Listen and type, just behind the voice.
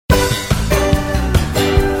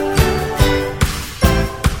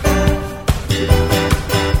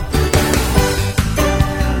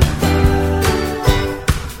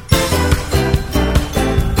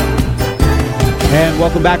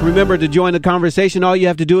Welcome back. Remember to join the conversation. All you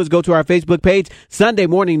have to do is go to our Facebook page, Sunday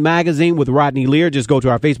Morning Magazine with Rodney Lear. Just go to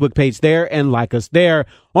our Facebook page there and like us there.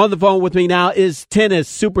 On the phone with me now is tennis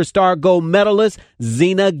superstar gold medalist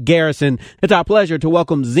Zina Garrison. It's our pleasure to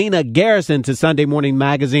welcome Zina Garrison to Sunday Morning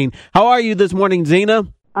Magazine. How are you this morning, Zina?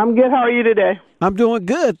 I'm good. How are you today? I'm doing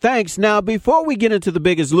good, thanks. Now, before we get into The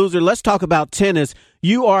Biggest Loser, let's talk about tennis.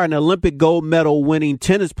 You are an Olympic gold medal winning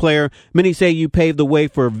tennis player. Many say you paved the way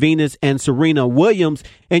for Venus and Serena Williams.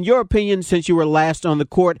 In your opinion, since you were last on the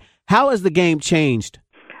court, how has the game changed?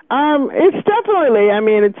 It's definitely,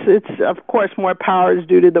 it's of course more powers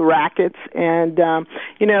due to the rackets. And,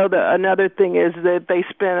 another thing is that they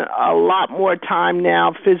spend a lot more time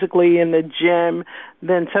now physically in the gym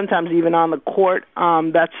than sometimes even on the court.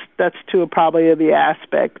 That's too probably the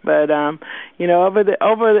aspect. But, other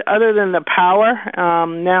than the power,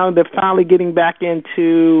 now they're finally getting back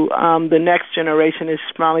into, the next generation is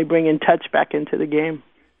finally bringing touch back into the game.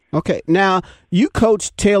 Okay. Now, you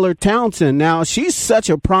coach Taylor Townsend. Now, she's such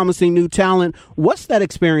a promising new talent. What's that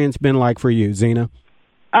experience been like for you, Zina?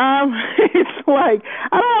 It's like,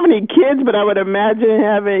 I don't have any kids, but I would imagine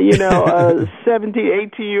having, a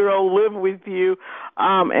 17, 18-year-old live with you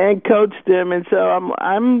and coach them. And so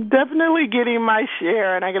I'm definitely getting my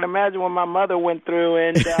share. And I can imagine what my mother went through.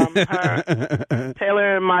 And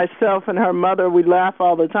Taylor and myself and her mother, we laugh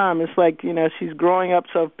all the time. It's like, she's growing up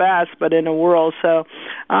so fast, but in a world. So,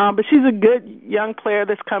 but she's a good young player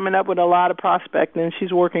that's coming up with a lot of prospect, and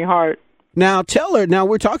she's working hard. Now, tell her, now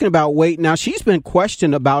we're talking about weight. Now, she's been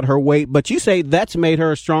questioned about her weight, but you say that's made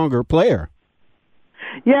her a stronger player.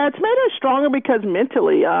 Yeah, it's made her stronger because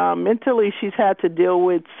mentally she's had to deal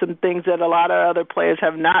with some things that a lot of other players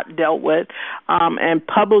have not dealt with. And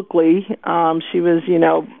publicly, she was,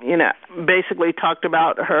 basically talked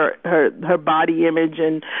about her body image,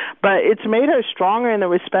 but it's made her stronger in the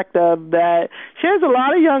respect of that she has a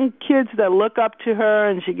lot of young kids that look up to her,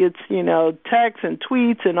 and she gets, texts and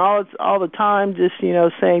tweets and all the time just,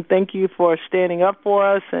 saying thank you for standing up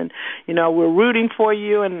for us, and, we're rooting for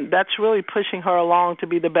you, and that's really pushing her along to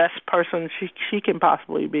be the best person she can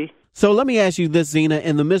possibly be. So let me ask you this, Zina.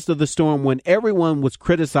 In the midst of the storm, when everyone was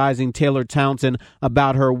criticizing Taylor Townsend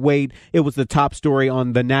about her weight, it was the top story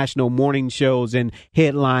on the national morning shows and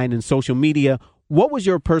headline and social media. What was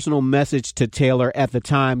your personal message to Taylor at the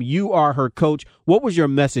time? You are her coach. What was your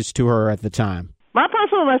message to her at the time? My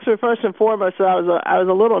personal message, first and foremost, I was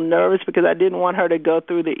a little nervous because I didn't want her to go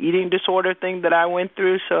through the eating disorder thing that I went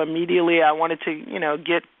through. So immediately I wanted to,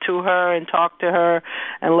 get to her and talk to her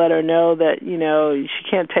and let her know that, she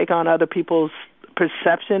can't take on other people's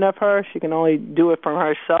perception of her. She can only do it from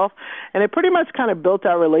herself. And it pretty much kind of built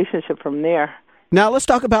our relationship from there. Now, let's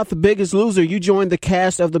talk about The Biggest Loser. You joined the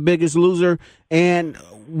cast of The Biggest Loser, and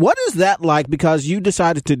what is that like? Because you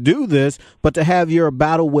decided to do this, but to have your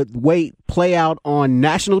battle with weight play out on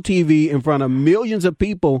national TV in front of millions of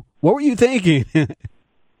people, what were you thinking?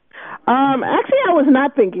 Actually, I was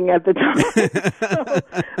not thinking at the time.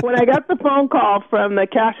 So when I got the phone call from the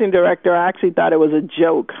casting director, I actually thought it was a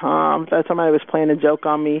joke. That somebody was playing a joke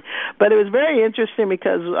on me. But it was very interesting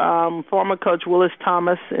because former coach Willis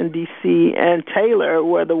Thomas in D.C. and Taylor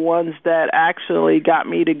were the ones that actually got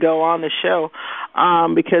me to go on the show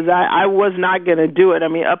because I was not going to do it. I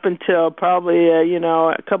mean, up until probably,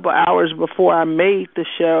 a couple hours before I made the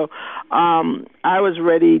show, I was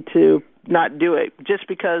ready to not do it just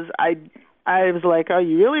because I was like, are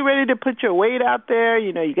you really ready to put your weight out there?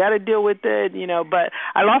 You got to deal with it, but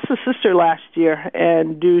I lost a sister last year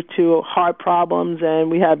and due to heart problems,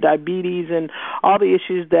 and we have diabetes and all the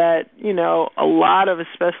issues that, a lot of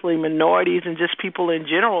especially minorities and just people in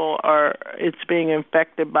general it's being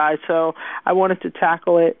infected by. So I wanted to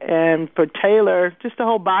tackle it. And for Taylor, just the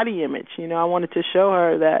whole body image, I wanted to show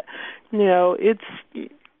her that,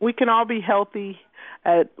 we can all be healthy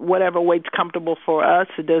at whatever weight's comfortable for us.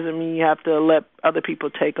 It doesn't mean you have to let other people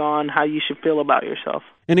take on how you should feel about yourself.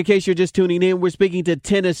 And in case you're just tuning in, we're speaking to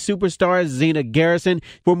tennis superstar Zina Garrison.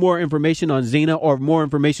 For more information on Zina or more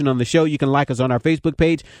information on the show, you can like us on our Facebook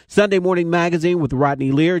page, Sunday Morning Magazine with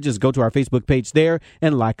Rodney Lear. Just go to our Facebook page there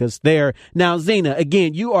and like us there. Now, Zina,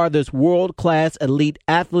 again, you are this world-class elite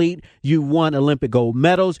athlete. You won Olympic gold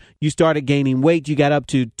medals. You started gaining weight. You got up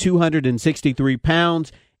to 263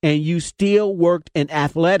 pounds. And you still worked in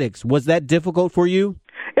athletics. Was that difficult for you?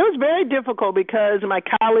 It was very difficult because my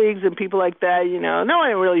colleagues and people like that, no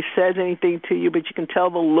one really says anything to you, but you can tell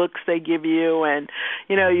the looks they give you, and,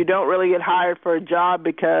 you don't really get hired for a job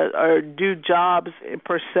or do jobs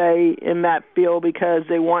per se in that field because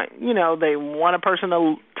they want a person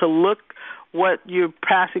to look what you're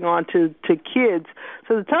passing on to kids.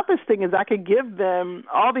 So the toughest thing is I could give them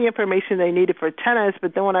all the information they needed for tennis,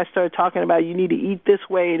 but then when I started talking about you need to eat this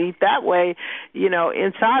way and eat that way,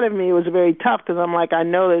 inside of me it was very tough because I'm like, I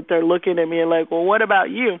know that they're looking at me like, well, what about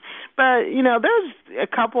you? But, there's a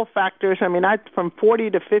couple factors. I mean, from 40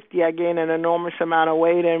 to 50, I gained an enormous amount of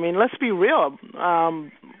weight. I mean, let's be real.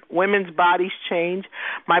 Women's bodies change.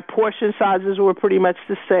 My portion sizes were pretty much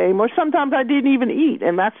the same, or sometimes I didn't even eat.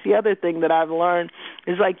 And that's the other thing that I've learned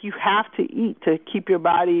is like you have to eat to keep your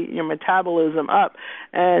body, your metabolism up.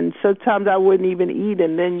 And sometimes I wouldn't even eat,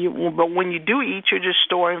 but when you do eat, you're just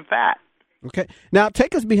storing fat. Okay. Now,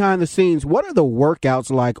 take us behind the scenes. What are the workouts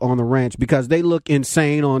like on the ranch? Because they look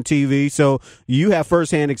insane on TV, so you have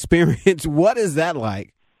firsthand experience. What is that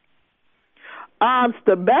like? It's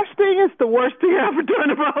the best thing. It's the worst thing I've ever done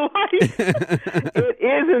in my life. It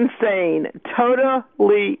is insane,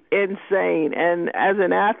 totally insane. And as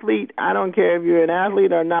an athlete, I don't care if you're an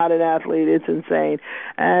athlete or not an athlete, it's insane.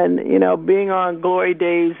 And, being on Glory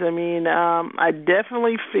Days, I mean, I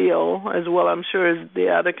definitely feel, as well I'm sure as the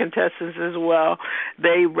other contestants as well,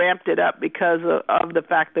 they ramped it up because of the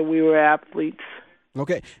fact that we were athletes.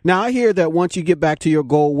 Okay. Now, I hear that once you get back to your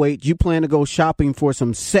goal weight, you plan to go shopping for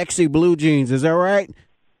some sexy blue jeans. Is that right?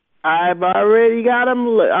 I've already got them.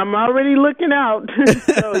 I'm already looking out.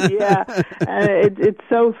 So, yeah. And it's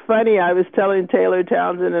so funny. I was telling Taylor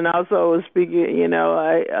Townsend and also was speaking,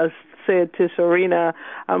 I said to Serena,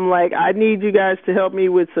 I'm like, I need you guys to help me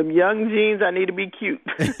with some young jeans. I need to be cute.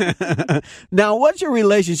 Now, what's your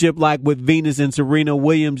relationship like with Venus and Serena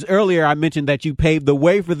Williams? Earlier, I mentioned that you paved the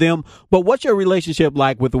way for them, but what's your relationship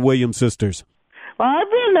like with the Williams sisters? Well, I've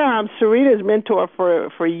been Serena's mentor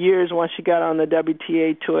for years. Once she got on the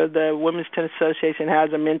WTA tour, the Women's Tennis Association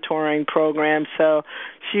has a mentoring program. So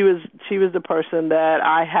she was the person that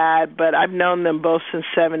I had, but I've known them both since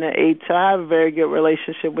 7 and 8. So I have a very good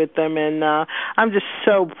relationship with them, and I'm just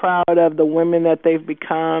so proud of the women that they've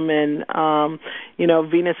become. And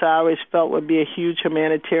Venus, I always felt would be a huge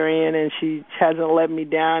humanitarian, and she hasn't let me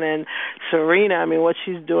down. And Serena, I mean, what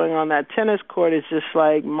she's doing on that tennis court is just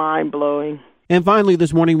like mind blowing. And finally,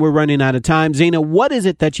 this morning, we're running out of time. Zina, what is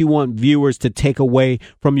it that you want viewers to take away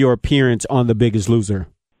from your appearance on The Biggest Loser?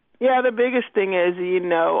 Yeah, the biggest thing is,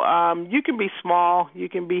 you can be small, you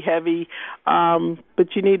can be heavy,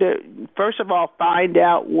 but you need to, first of all, find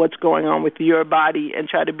out what's going on with your body and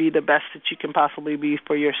try to be the best that you can possibly be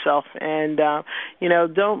for yourself. And,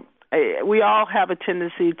 we all have a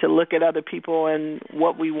tendency to look at other people and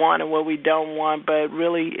what we want and what we don't want, but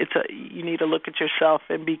really you need to look at yourself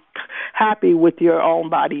and be happy with your own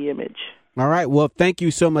body image. All right. Well, thank you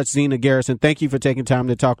so much, Zina Garrison. Thank you for taking time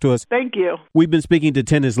to talk to us. Thank you. We've been speaking to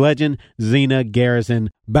tennis legend Zina Garrison.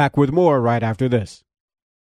 Back with more right after this.